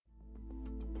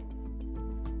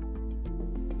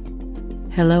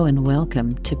Hello and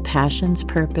welcome to Passions,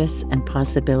 Purpose, and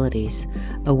Possibilities,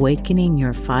 Awakening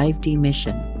Your 5D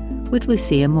Mission with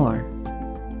Lucia Moore.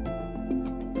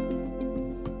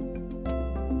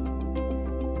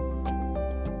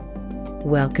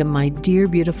 Welcome, my dear,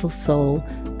 beautiful soul.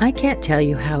 I can't tell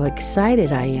you how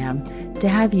excited I am to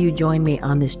have you join me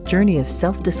on this journey of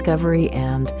self-discovery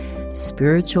and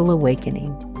spiritual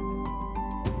awakening.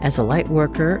 As a light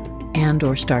worker and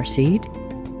or starseed,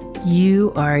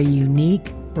 you are a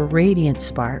unique, radiant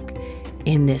spark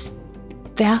in this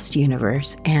vast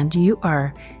universe, and you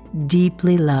are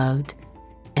deeply loved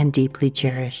and deeply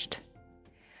cherished.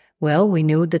 Well, we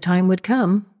knew the time would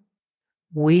come.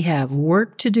 We have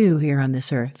work to do here on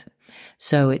this earth.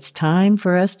 So it's time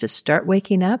for us to start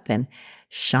waking up and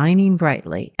shining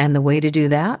brightly. And the way to do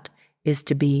that is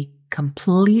to be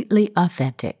completely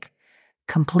authentic,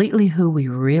 completely who we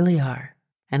really are.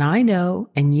 And I know,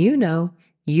 and you know,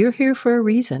 you're here for a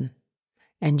reason,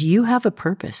 and you have a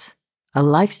purpose, a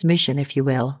life's mission, if you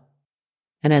will.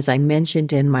 And as I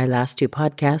mentioned in my last two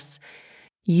podcasts,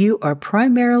 you are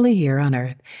primarily here on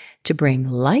earth to bring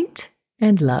light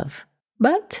and love.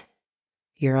 But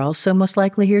you're also most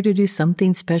likely here to do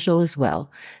something special as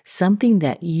well, something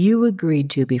that you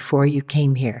agreed to before you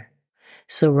came here.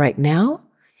 So right now,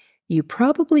 you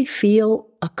probably feel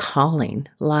a calling,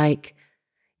 like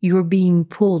you're being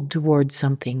pulled towards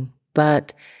something.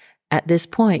 But at this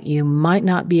point, you might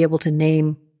not be able to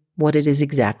name what it is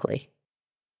exactly.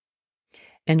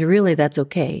 And really, that's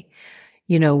okay.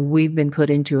 You know, we've been put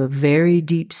into a very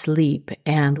deep sleep,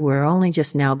 and we're only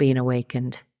just now being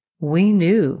awakened. We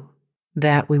knew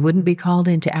that we wouldn't be called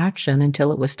into action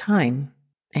until it was time.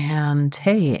 And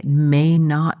hey, it may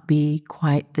not be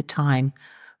quite the time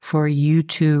for you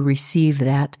to receive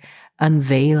that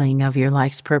unveiling of your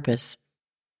life's purpose.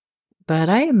 But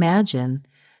I imagine,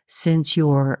 since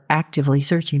you're actively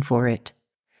searching for it,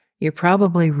 you're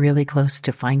probably really close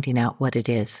to finding out what it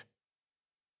is.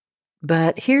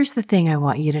 But here's the thing I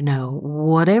want you to know.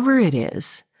 Whatever it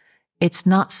is, it's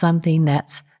not something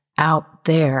that's out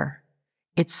there.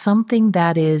 It's something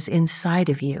that is inside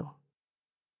of you.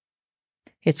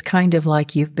 It's kind of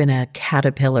like you've been a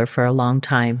caterpillar for a long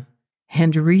time,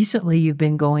 and recently you've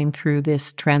been going through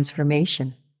this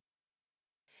transformation.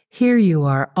 Here you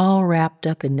are all wrapped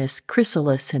up in this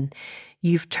chrysalis, and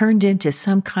you've turned into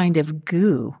some kind of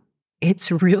goo. It's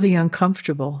really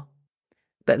uncomfortable.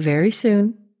 But very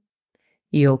soon,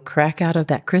 you'll crack out of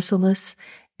that chrysalis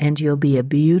and you'll be a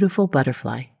beautiful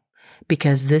butterfly,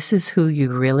 because this is who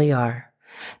you really are.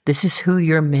 This is who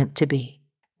you're meant to be.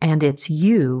 And it's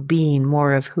you being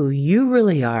more of who you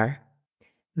really are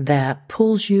that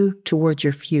pulls you towards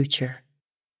your future,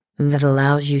 that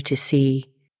allows you to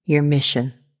see your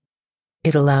mission.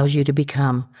 It allows you to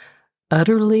become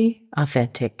utterly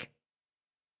authentic.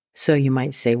 So you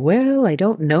might say, well, I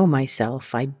don't know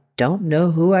myself. I don't know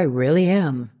who I really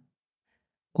am.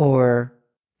 Or,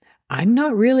 I'm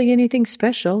not really anything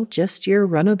special, just your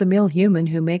run-of-the-mill human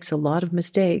who makes a lot of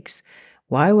mistakes.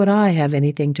 Why would I have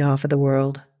anything to offer the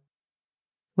world?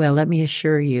 Well, let me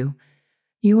assure you,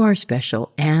 you are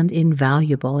special and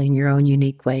invaluable in your own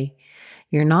unique way.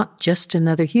 You're not just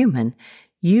another human.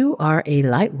 You are a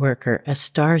light worker, a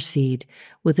starseed,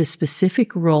 with a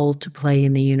specific role to play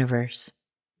in the universe.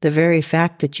 The very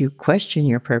fact that you question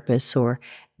your purpose or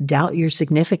doubt your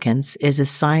significance is a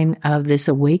sign of this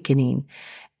awakening,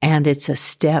 and it's a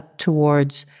step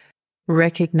towards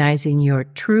recognizing your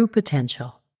true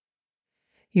potential.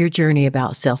 Your journey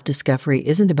about self-discovery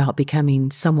isn't about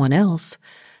becoming someone else.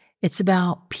 It's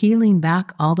about peeling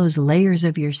back all those layers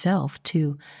of yourself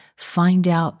to find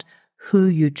out who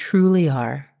you truly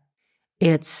are.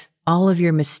 It's all of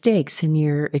your mistakes and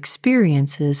your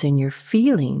experiences and your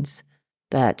feelings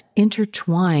that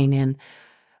intertwine and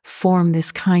form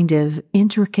this kind of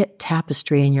intricate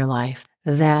tapestry in your life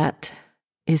that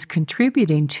is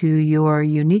contributing to your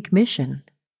unique mission.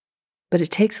 But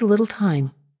it takes a little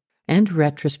time and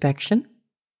retrospection.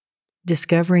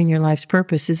 Discovering your life's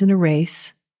purpose isn't a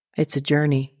race. It's a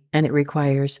journey, and it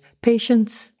requires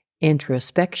patience,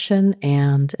 introspection,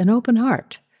 and an open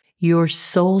heart. Your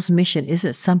soul's mission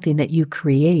isn't something that you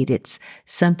create. It's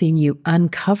something you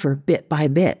uncover bit by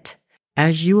bit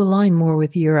as you align more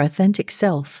with your authentic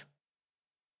self.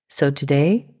 So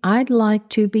today, I'd like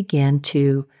to begin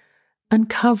to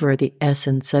uncover the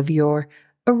essence of your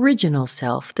original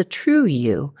self, the true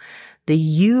you, the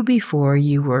you before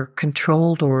you were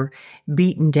controlled or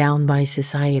beaten down by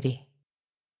society.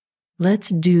 Let's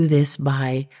do this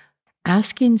by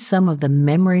asking some of the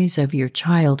memories of your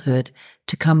childhood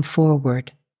to come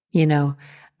forward. You know,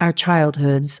 our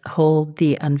childhoods hold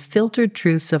the unfiltered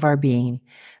truths of our being,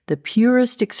 the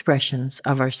purest expressions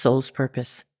of our soul's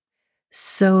purpose.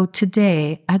 So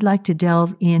today, I'd like to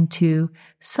delve into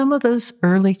some of those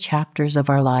early chapters of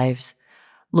our lives,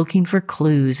 looking for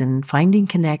clues and finding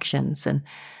connections and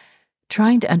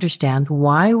trying to understand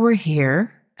why we're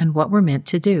here and what we're meant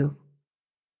to do.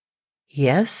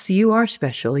 Yes, you are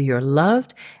special, you're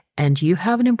loved, and you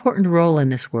have an important role in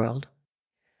this world.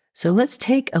 So let's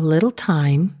take a little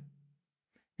time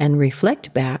and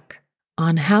reflect back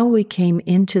on how we came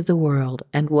into the world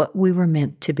and what we were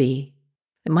meant to be.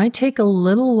 It might take a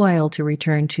little while to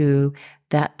return to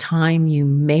that time you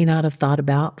may not have thought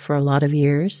about for a lot of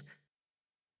years.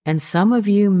 And some of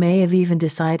you may have even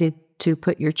decided to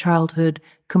put your childhood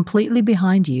completely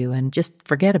behind you and just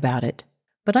forget about it.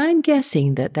 But I'm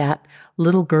guessing that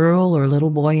little girl or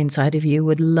little boy inside of you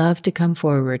would love to come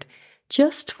forward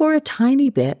just for a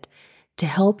tiny bit to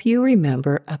help you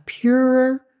remember a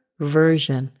purer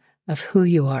version of who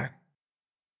you are.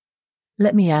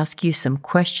 Let me ask you some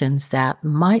questions that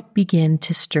might begin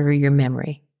to stir your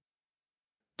memory.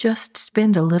 Just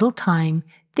spend a little time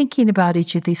thinking about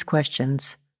each of these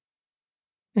questions.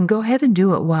 And go ahead and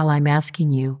do it while I'm asking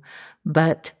you,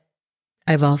 but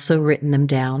I've also written them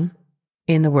down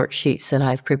in the worksheets that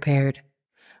I've prepared,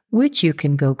 which you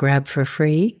can go grab for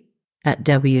free at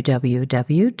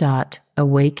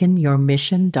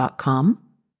www.awakenyourmission.com.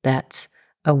 That's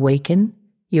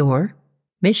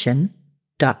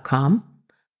awakenyourmission.com.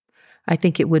 I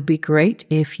think it would be great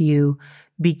if you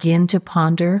begin to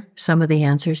ponder some of the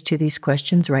answers to these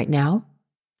questions right now,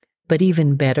 but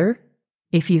even better,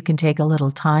 if you can take a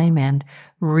little time and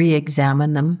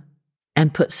re-examine them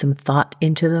and put some thought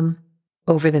into them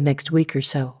over the next week or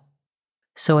so.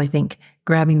 So I think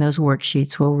grabbing those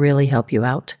worksheets will really help you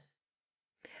out.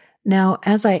 Now,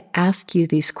 as I ask you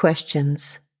these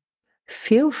questions,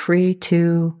 feel free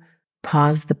to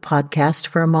pause the podcast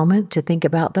for a moment to think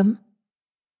about them.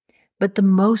 But the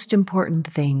most important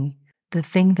thing, the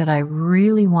thing that I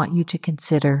really want you to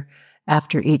consider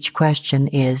after each question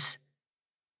is,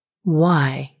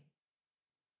 why?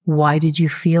 Why did you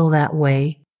feel that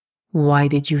way? Why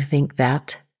did you think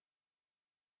that?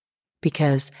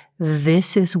 Because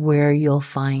this is where you'll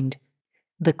find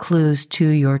the clues to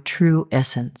your true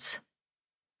essence.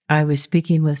 I was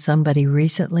speaking with somebody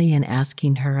recently and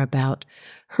asking her about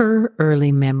her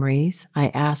early memories. I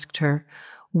asked her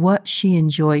what she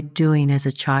enjoyed doing as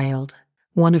a child.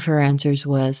 One of her answers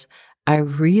was, I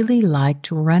really liked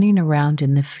running around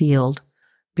in the field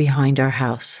behind our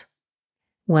house.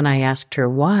 When I asked her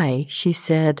why, she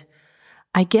said,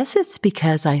 I guess it's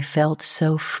because I felt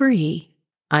so free.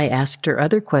 I asked her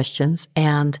other questions,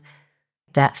 and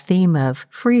that theme of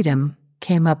freedom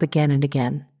came up again and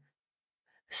again.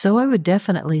 So I would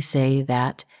definitely say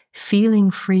that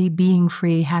feeling free, being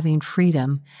free, having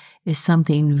freedom is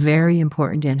something very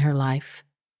important in her life.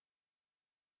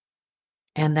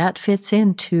 And that fits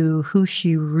into who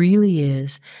she really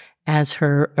is as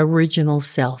her original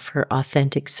self, her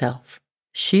authentic self.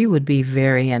 She would be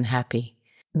very unhappy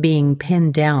being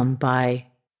pinned down by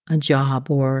a job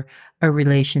or a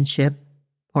relationship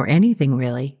or anything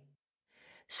really.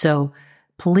 So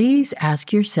please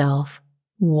ask yourself,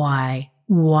 why?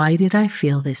 Why did I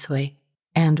feel this way?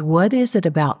 And what is it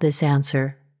about this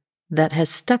answer that has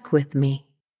stuck with me?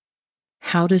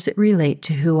 How does it relate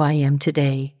to who I am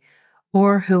today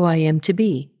or who I am to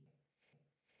be?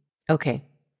 Okay,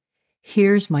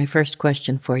 here's my first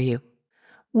question for you.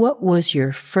 What was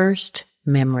your first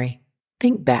memory?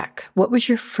 Think back. What was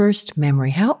your first memory?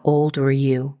 How old were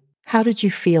you? How did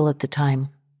you feel at the time?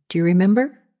 Do you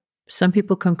remember? Some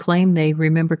people can claim they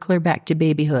remember clear back to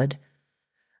babyhood.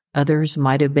 Others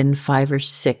might have been 5 or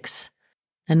 6.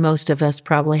 And most of us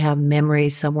probably have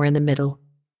memories somewhere in the middle.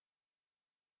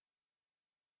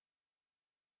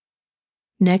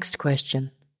 Next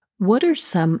question. What are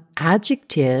some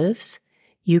adjectives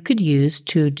you could use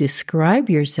to describe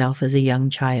yourself as a young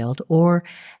child, or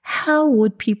how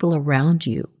would people around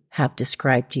you have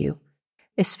described you,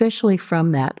 especially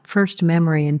from that first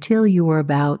memory until you were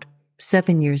about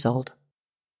 7 years old?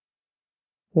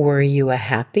 Were you a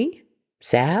happy,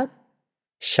 sad,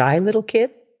 shy little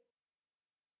kid?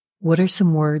 What are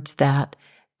some words that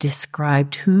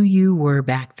described who you were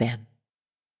back then?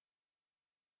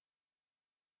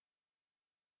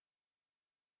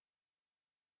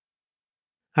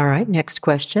 All right, next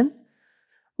question.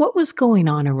 What was going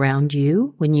on around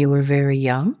you when you were very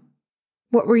young?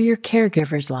 What were your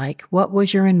caregivers like? What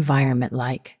was your environment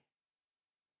like?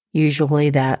 Usually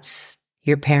that's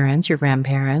your parents, your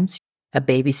grandparents, a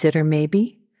babysitter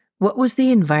maybe. What was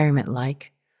the environment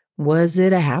like? Was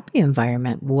it a happy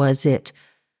environment? Was it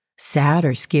sad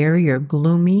or scary or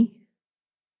gloomy?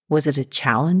 Was it a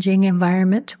challenging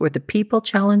environment? Were the people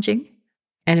challenging?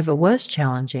 And if it was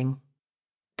challenging,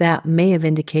 that may have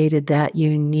indicated that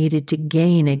you needed to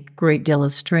gain a great deal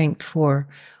of strength for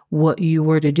what you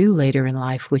were to do later in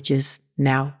life, which is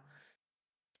now.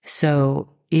 So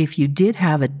if you did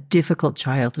have a difficult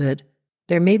childhood,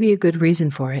 there may be a good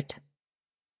reason for it.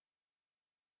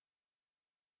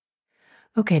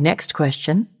 Okay, next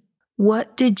question.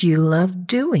 What did you love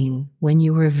doing when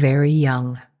you were very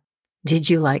young?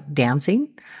 Did you like dancing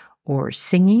or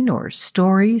singing or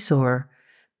stories or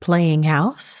playing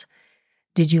house?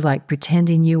 Did you like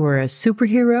pretending you were a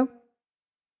superhero?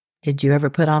 Did you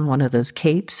ever put on one of those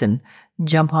capes and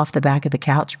jump off the back of the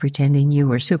couch pretending you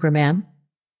were Superman?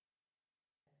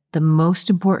 The most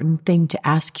important thing to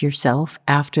ask yourself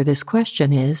after this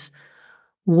question is,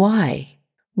 why?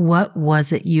 What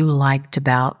was it you liked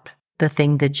about the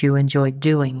thing that you enjoyed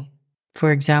doing?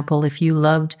 For example, if you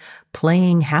loved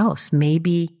playing house,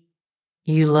 maybe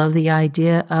you love the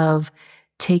idea of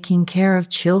taking care of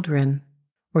children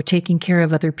or taking care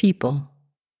of other people.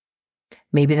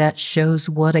 Maybe that shows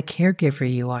what a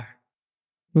caregiver you are.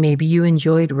 Maybe you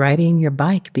enjoyed riding your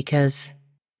bike because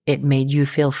it made you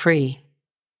feel free.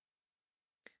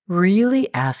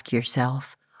 Really ask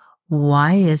yourself,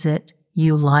 why is it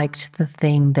you liked the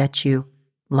thing that you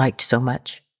liked so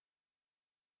much?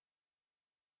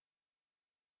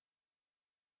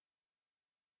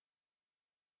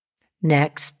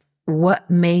 Next, what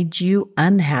made you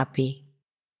unhappy?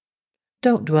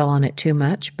 Don't dwell on it too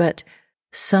much, but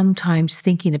sometimes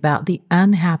thinking about the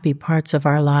unhappy parts of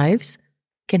our lives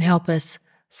can help us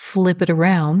flip it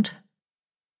around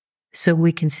so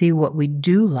we can see what we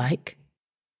do like.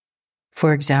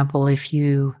 For example, if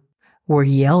you were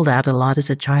yelled at a lot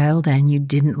as a child and you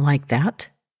didn't like that,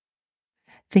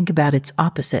 think about its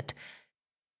opposite.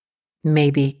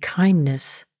 Maybe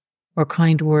kindness or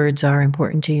kind words are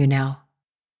important to you now.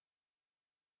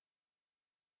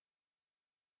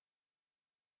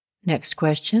 Next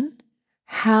question.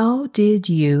 How did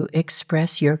you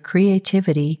express your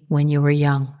creativity when you were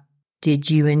young? Did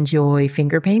you enjoy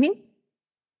finger painting?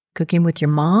 Cooking with your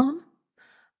mom?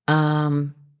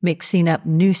 Mixing up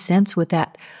new scents with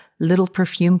that little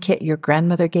perfume kit your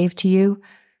grandmother gave to you?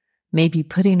 Maybe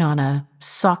putting on a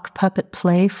sock puppet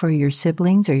play for your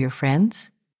siblings or your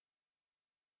friends?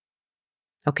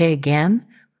 Okay, again,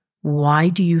 why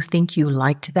do you think you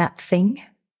liked that thing?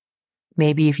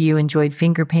 Maybe if you enjoyed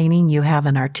finger painting, you have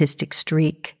an artistic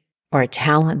streak or a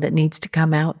talent that needs to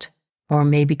come out. Or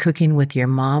maybe cooking with your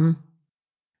mom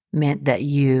meant that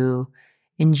you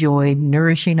enjoyed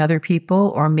nourishing other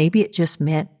people, or maybe it just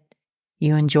meant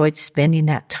you enjoyed spending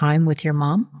that time with your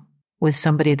mom, with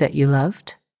somebody that you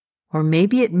loved. Or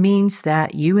maybe it means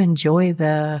that you enjoy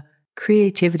the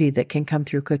creativity that can come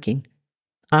through cooking.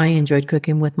 I enjoyed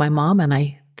cooking with my mom, and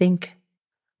I think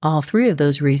all three of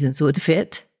those reasons would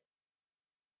fit.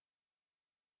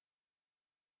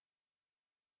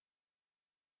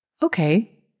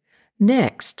 Okay,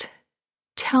 next,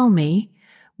 tell me,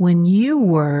 when you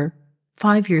were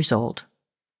 5 years old,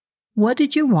 what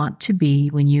did you want to be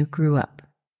when you grew up?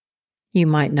 You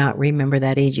might not remember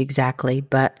that age exactly,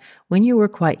 but when you were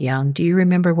quite young, do you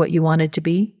remember what you wanted to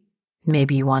be?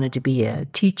 Maybe you wanted to be a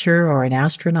teacher or an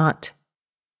astronaut.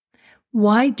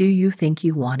 Why do you think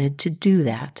you wanted to do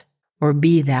that or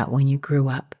be that when you grew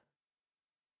up?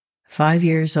 5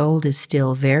 years old is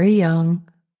still very young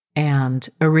and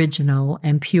original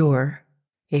and pure.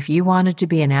 If you wanted to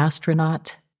be an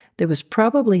astronaut, there was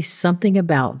probably something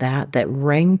about that that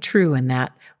rang true in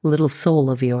that little soul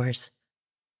of yours.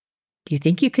 Do you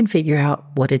think you can figure out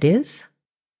what it is?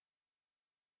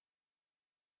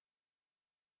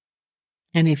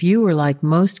 And if you were like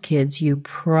most kids, you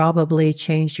probably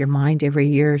changed your mind every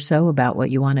year or so about what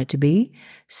you wanted to be.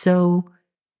 So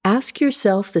ask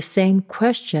yourself the same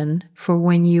question for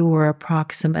when you were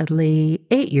approximately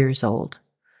 8 years old.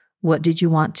 What did you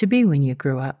want to be when you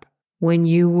grew up? When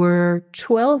you were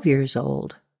 12 years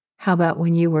old? How about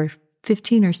when you were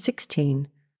 15 or 16?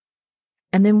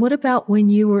 And then what about when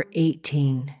you were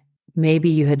 18? Maybe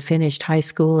you had finished high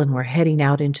school and were heading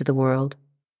out into the world.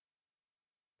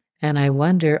 And I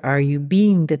wonder, are you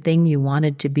being the thing you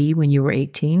wanted to be when you were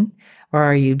 18? Or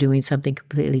are you doing something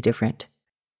completely different?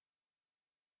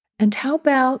 And how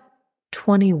about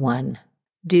 21?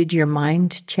 Did your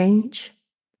mind change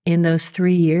in those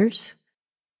 3 years?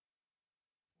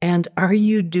 And are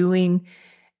you doing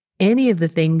any of the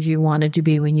things you wanted to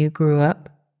be when you grew up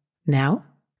now?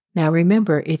 Now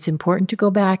remember, it's important to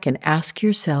go back and ask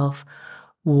yourself,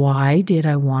 why did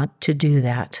I want to do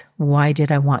that? Why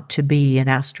did I want to be an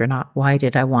astronaut? Why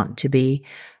did I want to be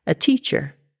a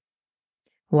teacher?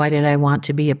 Why did I want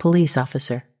to be a police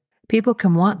officer? People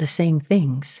can want the same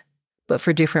things, but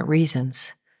for different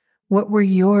reasons. What were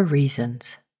your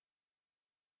reasons?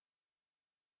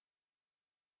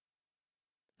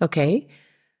 Okay,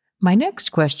 my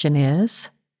next question is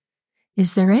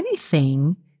there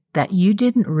anything that you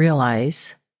didn't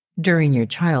realize during your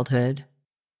childhood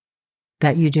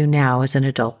that you do now as an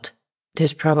adult?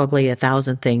 There's probably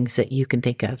 1,000 things that you can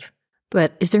think of,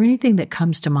 but is there anything that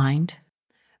comes to mind?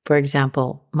 For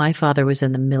example, my father was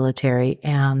in the military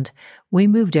and we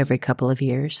moved every couple of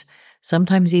years,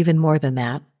 sometimes even more than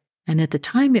that. And at the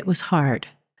time it was hard,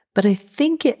 but I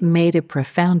think it made a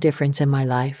profound difference in my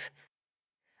life.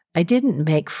 I didn't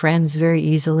make friends very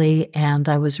easily and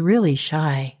I was really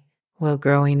shy while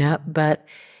growing up, but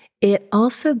it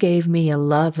also gave me a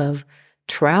love of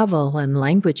travel and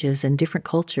languages and different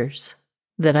cultures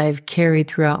that I've carried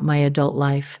throughout my adult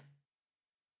life.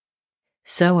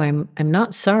 So I'm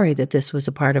not sorry that this was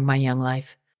a part of my young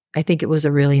life. I think it was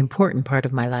a really important part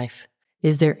of my life.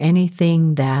 Is there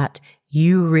anything that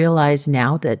you realize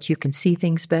now that you can see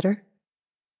things better?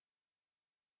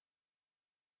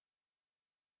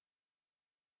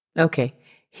 Okay,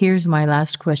 here's my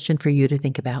last question for you to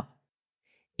think about.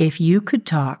 If you could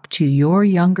talk to your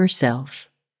younger self,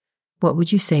 what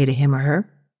would you say to him or her?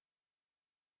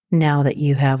 Now that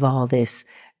you have all this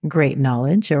great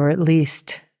knowledge, or at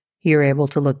least you're able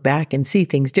to look back and see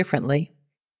things differently.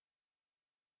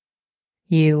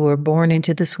 You were born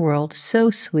into this world so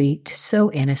sweet,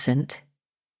 so innocent,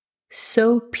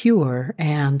 so pure,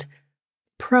 and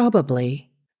probably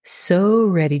so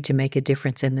ready to make a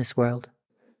difference in this world.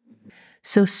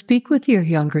 So speak with your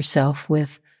younger self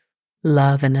with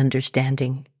love and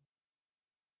understanding.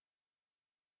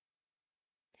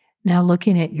 Now,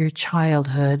 looking at your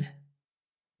childhood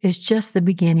is just the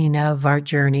beginning of our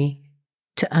journey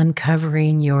to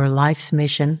uncovering your life's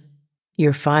mission,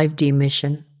 your 5D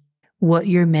mission, what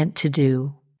you're meant to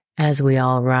do as we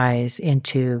all rise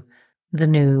into the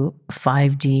new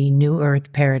 5D New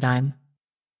Earth paradigm.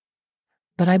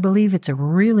 But I believe it's a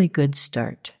really good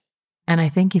start. And I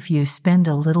think if you spend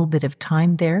a little bit of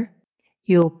time there,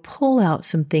 you'll pull out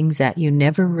some things that you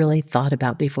never really thought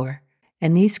about before.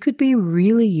 And these could be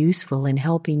really useful in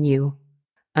helping you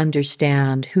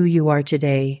understand who you are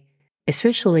today,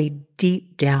 especially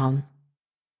deep down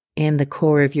in the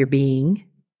core of your being.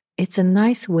 It's a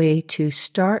nice way to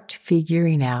start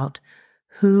figuring out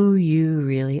who you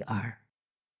really are.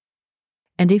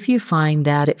 And if you find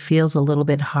that it feels a little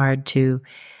bit hard to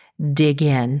dig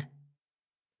in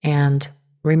and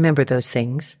remember those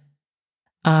things,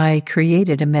 I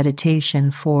created a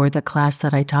meditation for the class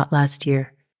that I taught last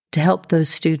year to help those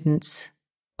students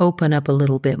open up a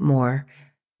little bit more.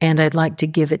 And I'd like to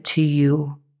give it to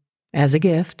you as a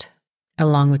gift,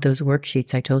 along with those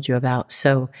worksheets I told you about.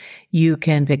 So you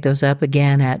can pick those up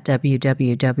again at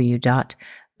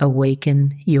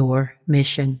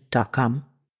www.awakenyourmission.com.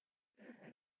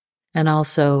 And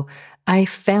also, I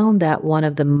found that one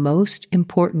of the most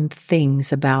important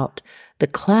things about the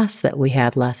class that we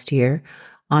had last year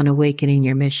on Awakening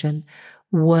Your Mission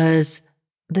was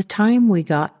the time we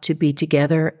got to be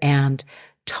together and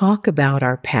talk about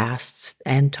our pasts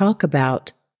and talk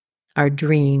about our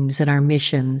dreams and our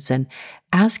missions and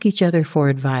ask each other for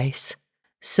advice.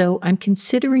 So I'm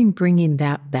considering bringing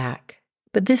that back,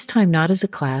 but this time not as a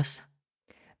class,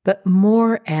 but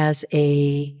more as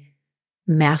a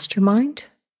mastermind.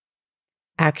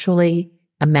 Actually,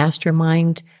 a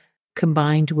mastermind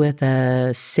combined with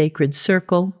a sacred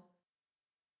circle,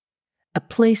 a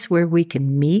place where we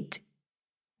can meet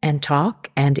and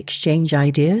talk and exchange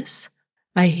ideas.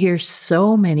 I hear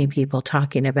so many people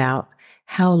talking about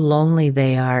how lonely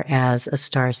they are as a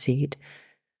starseed,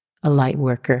 a light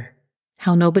worker,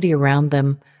 how nobody around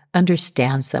them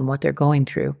understands them, what they're going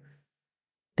through.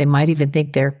 They might even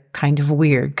think they're kind of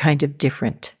weird, kind of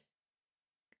different.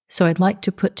 So I'd like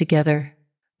to put together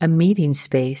a meeting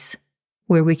space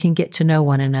where we can get to know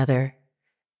one another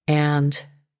and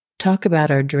talk about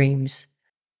our dreams.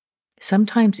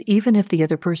 Sometimes, even if the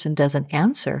other person doesn't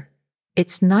answer,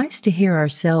 it's nice to hear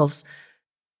ourselves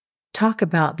talk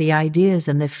about the ideas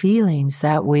and the feelings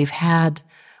that we've had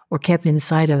or kept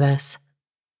inside of us.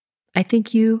 I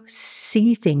think you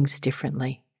see things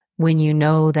differently when you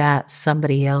know that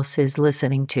somebody else is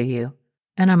listening to you.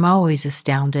 And I'm always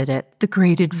astounded at the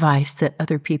great advice that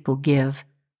other people give.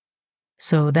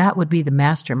 So that would be the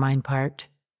mastermind part.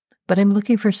 But I'm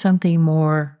looking for something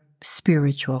more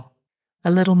spiritual,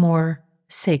 a little more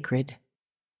sacred.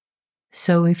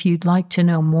 So if you'd like to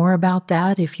know more about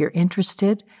that, if you're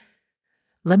interested,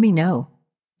 let me know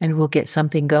and we'll get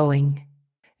something going.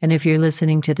 And if you're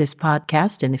listening to this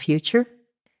podcast in the future,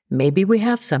 maybe we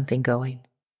have something going.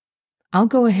 I'll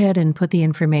go ahead and put the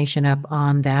information up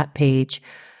on that page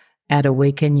at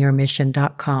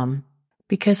awakenyourmission.com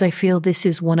because I feel this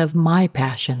is one of my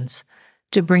passions,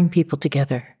 to bring people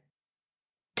together,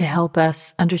 to help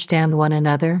us understand one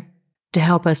another, to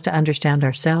help us to understand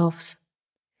ourselves,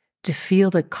 to feel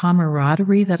the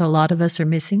camaraderie that a lot of us are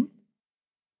missing,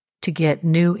 to get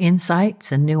new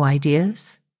insights and new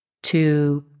ideas,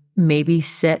 to maybe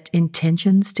set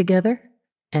intentions together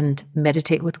and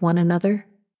meditate with one another.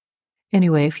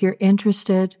 Anyway, if you're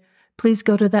interested, please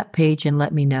go to that page and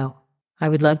let me know. I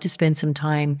would love to spend some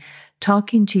time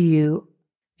talking to you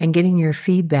and getting your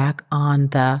feedback on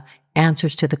the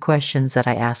answers to the questions that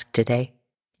I asked today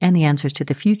and the answers to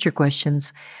the future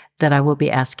questions that I will be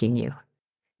asking you,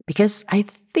 because I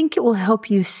think it will help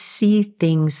you see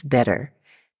things better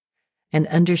and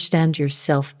understand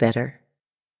yourself better.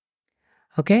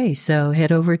 Okay, so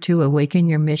head over to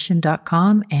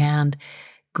awakenyourmission.com and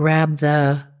grab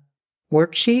the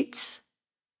worksheets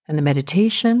and the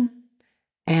meditation,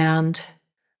 and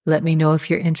let me know if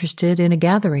you're interested in a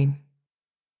gathering.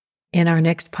 In our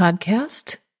next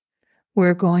podcast,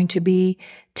 we're going to be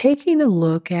taking a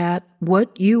look at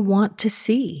what you want to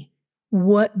see.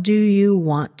 What do you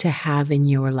want to have in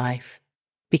your life?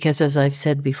 Because as I've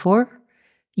said before,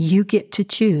 you get to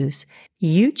choose.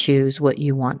 You choose what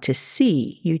you want to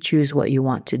see. You choose what you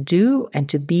want to do and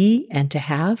to be and to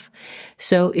have.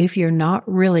 So if you're not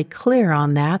really clear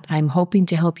on that, I'm hoping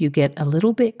to help you get a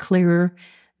little bit clearer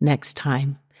next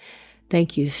time.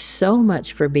 Thank you so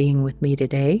much for being with me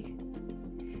today.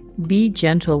 Be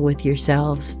gentle with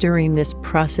yourselves during this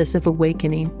process of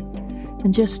awakening,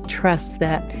 and just trust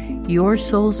that your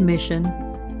soul's mission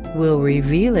will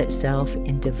reveal itself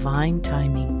in divine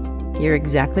timing. You're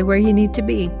exactly where you need to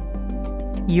be.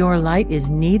 Your light is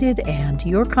needed, and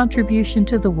your contribution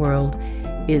to the world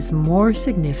is more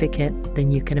significant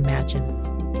than you can imagine.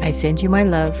 I send you my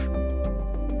love.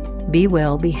 Be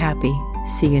well, be happy.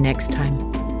 See you next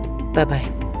time.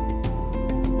 Bye-bye.